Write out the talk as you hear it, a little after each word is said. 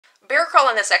Bear crawl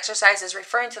in this exercise is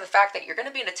referring to the fact that you're going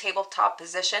to be in a tabletop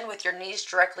position with your knees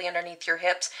directly underneath your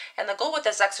hips, and the goal with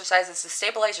this exercise is to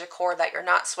stabilize your core, that you're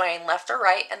not swaying left or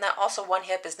right, and that also one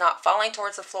hip is not falling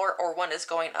towards the floor or one is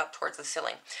going up towards the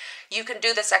ceiling. You can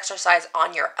do this exercise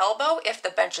on your elbow if the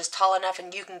bench is tall enough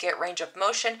and you can get range of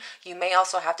motion. You may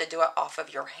also have to do it off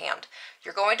of your hand.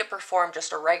 You're going to perform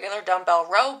just a regular dumbbell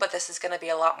row, but this is going to be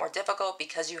a lot more difficult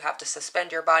because you have to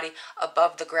suspend your body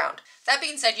above the ground. That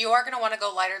being said, you are going to want to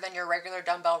go lighter than your regular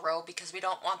dumbbell row because we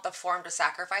don't want the form to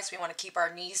sacrifice. We want to keep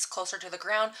our knees closer to the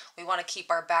ground. We want to keep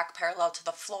our back parallel to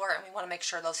the floor, and we want to make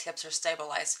sure those hips are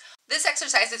stabilized. This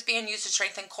exercise is being used to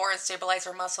strengthen core and stabilize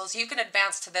our muscles. You can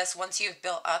advance to this once you've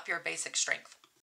built up your basic strength.